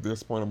doing at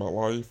this point in my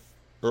life.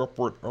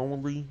 Upward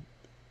only.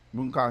 We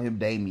can call him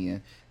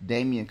Damien.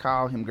 Damien,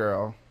 call him,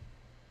 girl.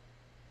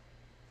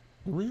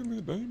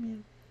 Really,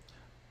 Damien?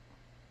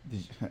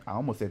 I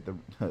almost said the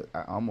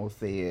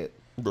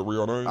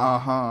real name.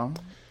 Oh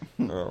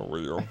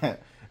well.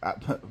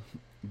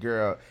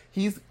 Girl,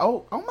 he's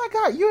oh my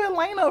God, you're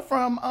Elena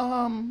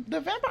from the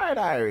Vampire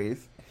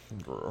Diaries.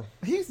 Girl,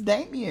 he's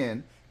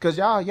Damien. Cause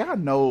y'all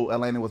know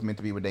Elena was meant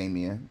to be with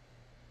Damien.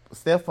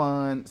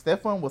 Stefan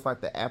was like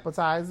the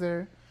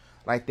appetizer.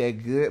 Like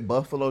that good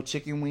buffalo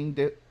chicken wing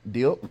dip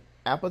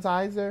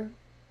appetizer.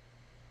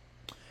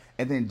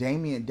 And then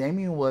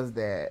Damien was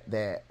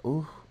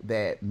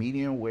that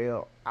medium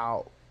well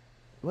out.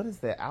 What is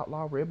that?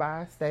 Outlaw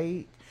ribeye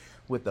steak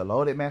with the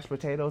loaded mashed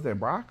potatoes and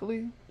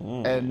broccoli.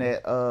 And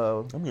that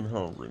I'm getting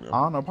hungry now.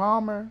 Arnold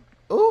Palmer.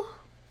 Ooh.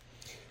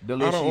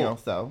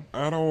 Delicioso.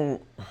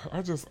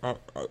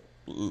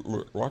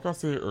 Look, like I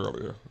said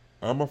earlier,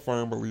 I'm a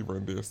firm believer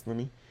in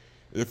destiny.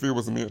 If it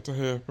was meant to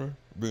happen,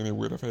 then it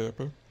would have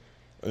happened.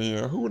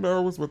 And who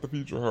knows what the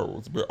future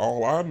holds. But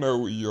all I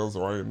know is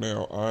right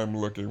now I'm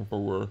looking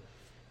for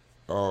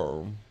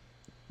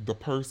the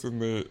person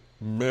that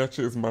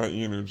matches my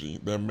energy,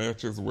 that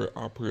matches what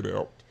I put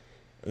out.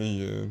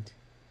 And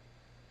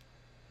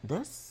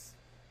that's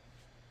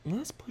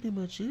pretty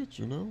much it,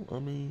 you know? I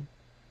mean,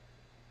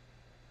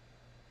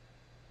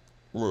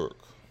 look,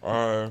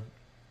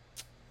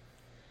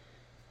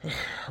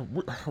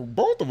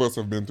 both of us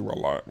have been through a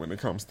lot when it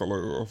comes to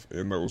love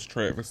and those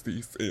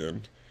travesties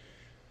and,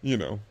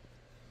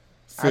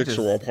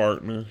 sexual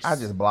partners. I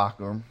just block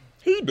them.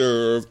 He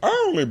does.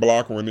 I only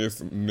block when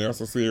it's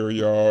necessary,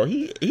 y'all.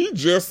 He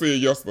just said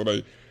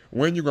yesterday,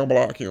 when you gonna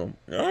block him?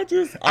 I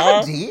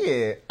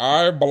did.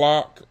 I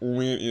block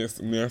when it's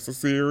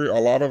necessary. A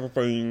lot of the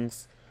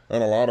things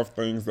and a lot of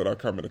things that I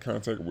come into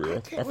contact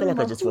with, I feel like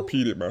I just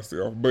repeated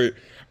myself, but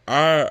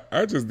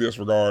I just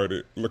disregard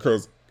it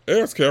because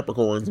as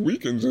Capricorns, we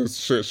can just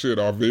shut shit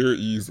off very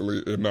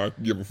easily and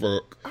not give a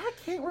fuck. I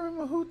can't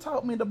remember who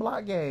taught me the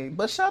block game,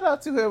 but shout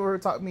out to whoever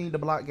taught me the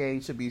block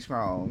game should be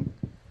strong.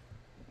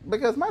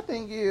 Because my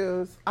thing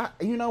is,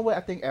 you know what?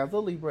 I think as a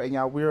Libra, and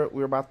y'all,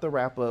 we're about to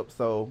wrap up,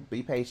 so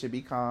be patient,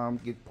 be calm,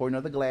 pour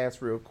another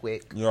glass real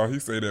quick. Y'all, he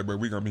say that, but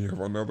we're going to be here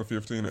for another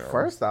 15 hours.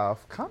 First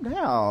off, calm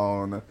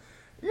down.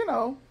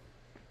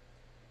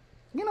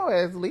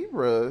 As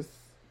Libras,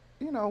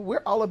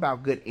 we're all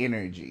about good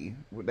energy.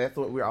 That's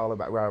what we're all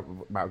about. We're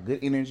about good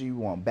energy. We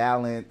want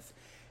balance.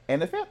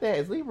 And the fact that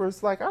as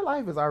Libras, like, our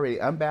life is already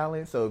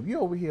unbalanced. So if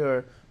you over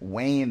here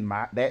weighing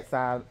that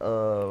side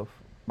of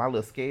my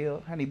little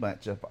scale, honey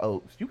bunch of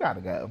oats, you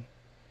gotta go.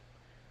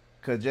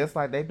 Cause just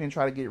like they've been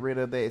trying to get rid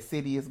of that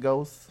Insidious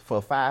ghost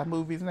for 5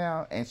 movies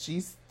now, and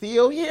she's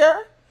still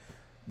here,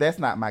 that's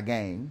not my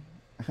game.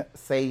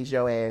 Sage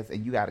your ass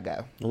and you gotta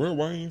go. Well,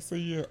 why ain't say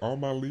yet? All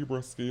my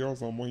Libra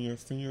scales on when your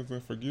sins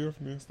and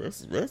forgiveness.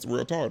 That's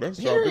real talk.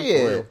 That's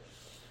period.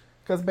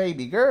 Cause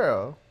baby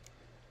girl,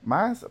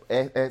 mine's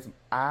as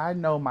I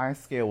know my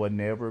scale will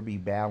never be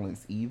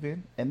balanced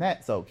even, and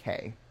that's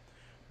okay.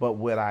 But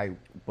what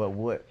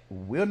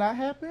will not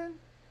happen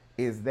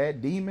is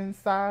that demon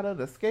side of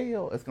the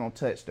scale is gonna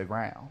touch the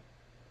ground.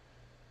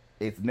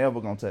 It's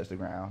never gonna touch the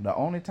ground. The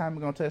only time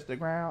it's gonna touch the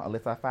ground,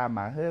 unless I find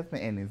my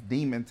husband and it's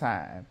demon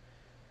time.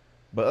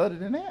 But other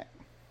than that,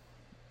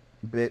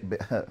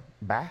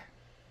 bye.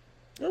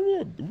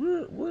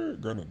 We're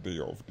gonna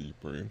delve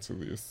deeper into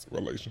this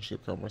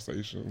relationship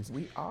conversations.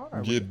 We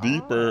are. Get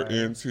deeper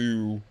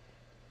into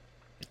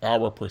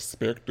our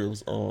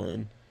perspectives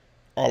on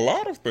a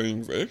lot of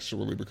things,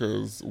 actually,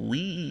 because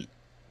we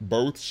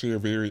both share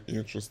very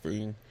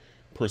interesting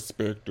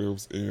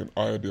perspectives and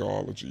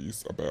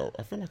ideologies about.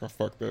 I feel like I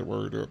fucked that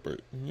word up,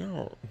 but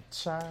y'all,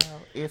 child,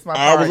 it's my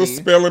party. I was a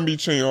spelling bee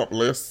champ.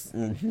 Let's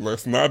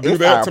not do it's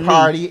that our to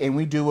party, me. And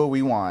we do what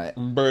we want.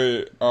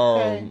 But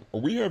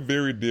we have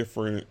very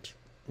different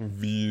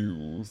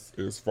views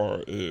as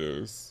far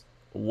as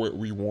what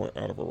we want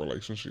out of a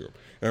relationship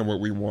and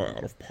what we want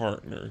out of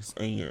partners.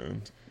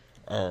 And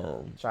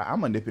child,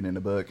 I'm a nip it in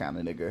the bud kind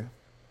of nigga.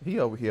 He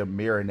over here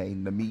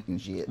marinating the meat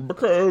and shit.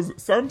 Because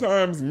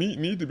sometimes meat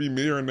need to be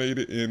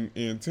marinated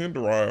and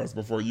tenderized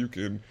before you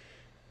can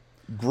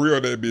grill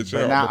that bitch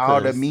out. But not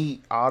all the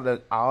meat,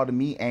 all the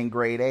meat ain't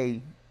grade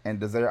A and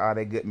dessert all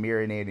that good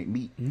marinated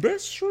meat.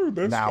 That's true.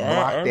 That's now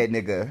block that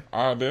nigga.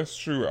 That's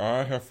true.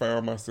 I have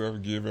found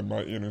myself giving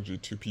my energy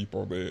to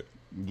people that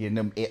getting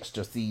them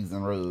extra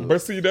seasoned rubs.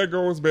 But see, that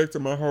goes back to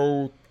my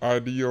whole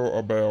ideal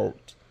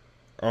about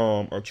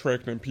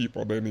attracting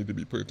people that need to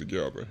be put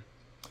together.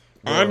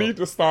 Well, I need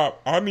to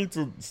stop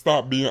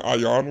being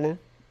Ayanla.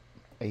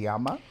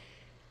 Ayama?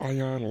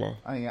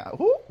 Ayanla.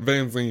 Who?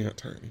 Van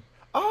Zandt, honey.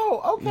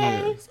 Oh,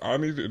 okay. Yes. I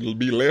need to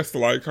be less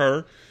like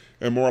her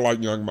and more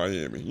like Young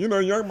Miami. You know,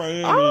 Young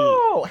Miami.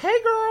 Oh, hey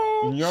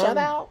girl. Shout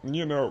out.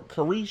 You know,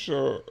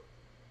 Carisha.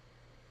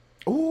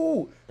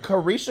 Ooh,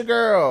 Carisha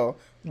girl.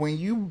 When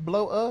you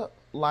blow up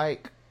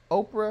like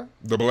Oprah.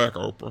 The Black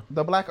Oprah.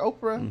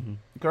 Mm-hmm.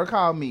 Girl,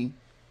 call me.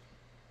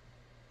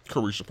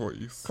 Carisha,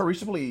 please.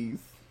 Carisha, please.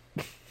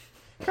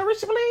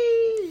 Carisha,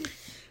 please.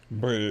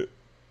 But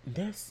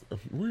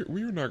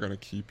we're not gonna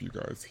keep you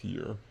guys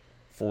here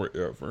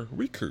forever.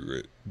 We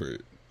could,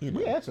 but you know,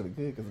 we actually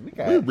could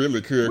because we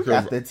really could. We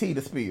got the tea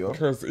to spill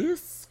because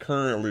it's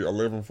currently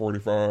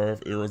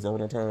 11:45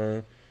 Arizona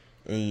time,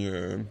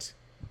 and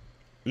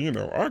you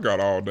know I got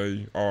all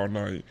day, all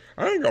night.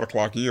 I ain't got to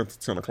clock in to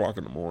 10 o'clock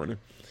in the morning,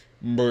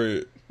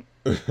 but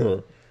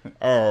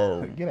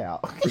get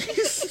out.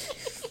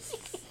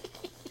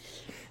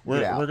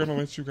 We're gonna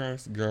let you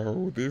guys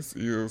go. This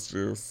is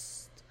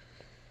just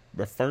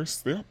the first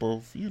step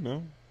of, you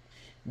know,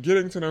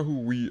 getting to know who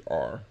we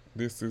are.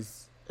 This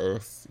is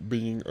us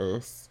being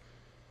us,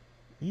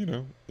 you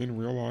know, in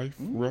real life,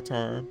 real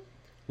time,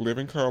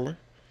 living color.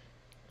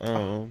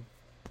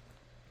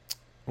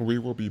 We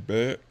will be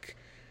back.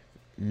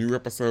 New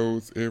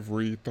episodes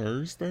every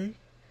Thursday.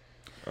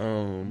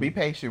 Be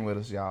patient with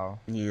us, y'all.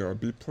 Yeah,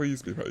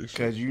 please be patient.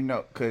 Cause you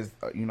know,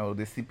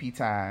 the CP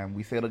time,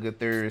 we said a good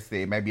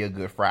Thursday, maybe a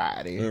good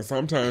Friday, and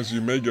sometimes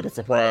you may get a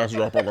surprise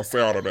drop on a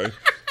Saturday,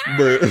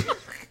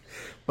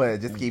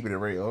 but just keeping it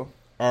real.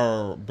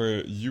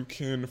 But you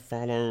can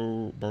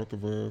follow both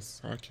of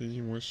us.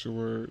 Keem, what's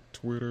your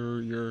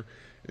Twitter, your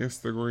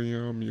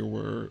Instagram,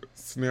 your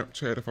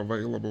Snapchat if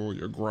available,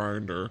 your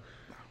Grindr.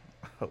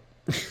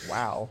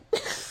 Wow.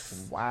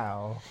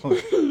 Wow.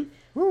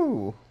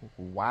 Ooh,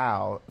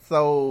 wow.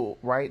 So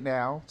right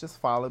now, just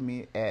follow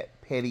me at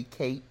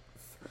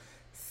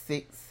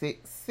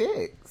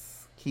PettyCakes666.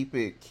 Keep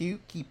it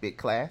cute, keep it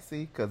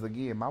classy, because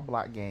again, my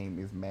block game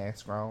is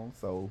mass grown,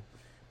 so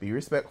be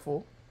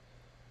respectful.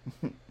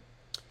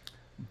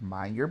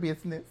 Mind your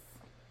business.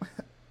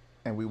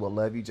 And we will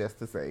love you just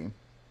the same.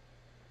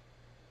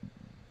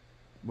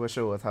 What's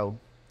yours, ho?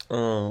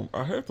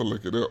 I have to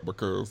look it up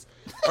because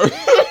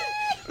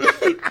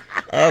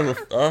I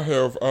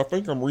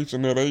think I'm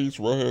reaching that age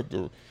where I have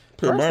to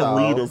put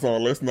my readers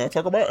on. Let's not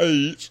talk about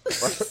age.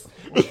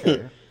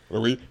 Okay.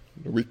 we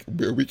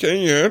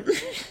can.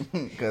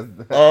 Because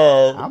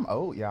I'm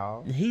old,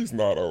 y'all. He's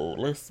not old.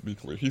 Let's be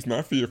clear. He's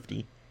not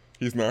 50.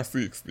 He's not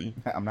 60.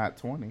 I'm not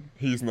 20.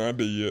 He's not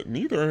dead.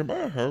 Neither am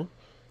I, ho.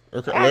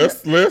 Okay,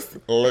 let's.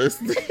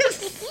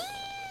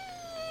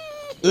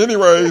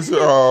 Anyways,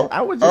 y'all.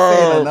 I would just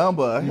say the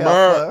number.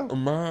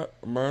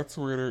 My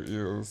Twitter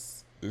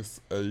is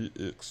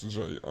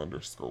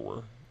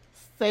AXJ_.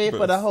 Say it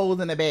for the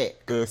holes in the back.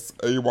 That's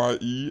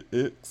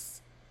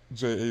AYEXJAY_.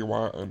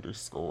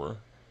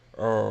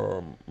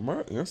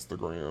 My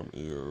Instagram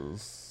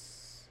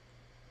is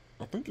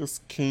I think it's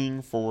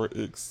King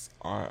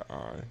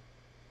 4XII.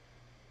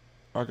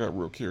 I got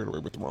real carried away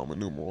with the Roman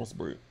numerals,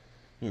 but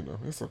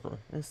it's okay.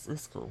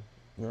 It's cool.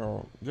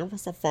 Y'all give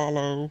us a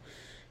follow.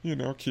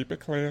 Keep it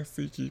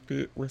classy, keep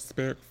it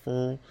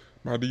respectful.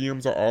 My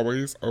DMs are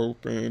always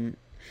open.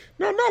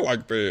 No, not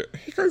like that.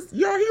 Because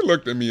he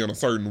looked at me in a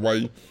certain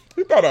way.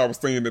 He thought I was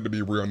saying it to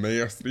be real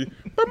nasty.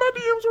 But my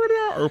DMs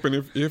really are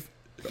open. If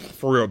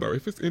for real though,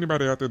 if it's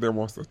anybody out there that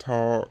wants to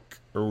talk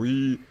or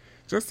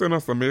just send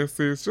us a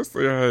message. Just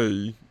say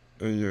hey,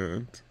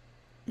 and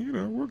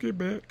we'll get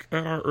back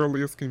at our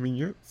earliest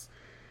convenience.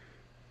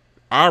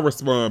 I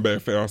respond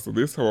back faster.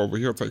 This, however,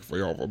 he'll take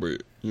forever,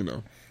 but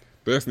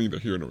that's neither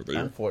here nor there.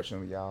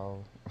 Unfortunately,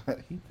 y'all,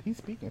 he's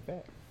speaking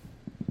fast.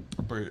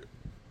 But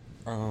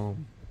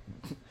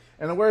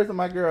in the words of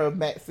my girl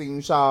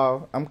Maxine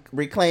Shaw, I'm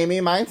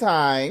reclaiming my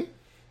time.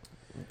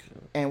 Okay.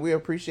 And we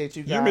appreciate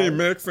you guys. You mean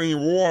Maxine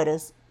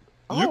Waters?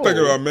 You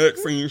thinking about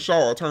Maxine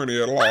Shaw,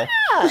 attorney at law?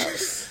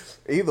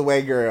 Either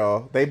way,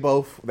 girl, they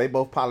both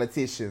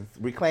politicians.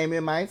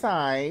 Reclaiming my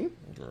time.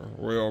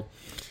 Well,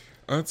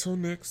 until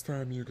next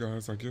time, you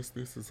guys. I guess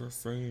this is us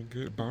saying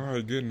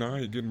goodbye, good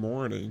night, good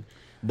morning,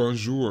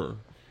 bonjour.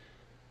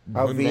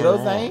 Auf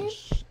Wiedersehen?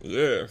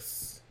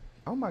 Yes.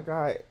 Oh my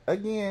God!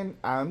 Again,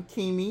 I'm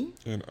Keemy.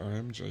 And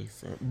I'm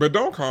Jason. But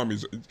don't call me.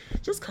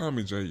 Just call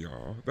me Jay,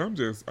 y'all. I'm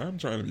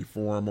trying to be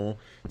formal.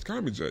 Just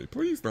call me Jay.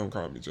 Please don't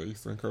call me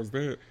Jason, cause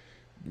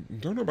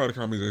don't nobody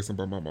call me Jason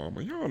but my mama.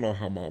 Y'all know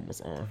how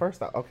mamas are.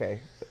 First off,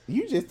 okay,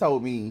 you just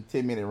told me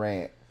 10-minute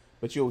rant,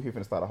 but you're here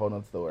to start a whole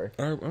nother story.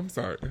 I'm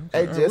sorry.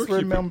 Okay, just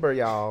remember,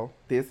 y'all,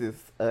 this is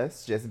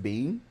us just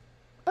being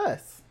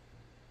us.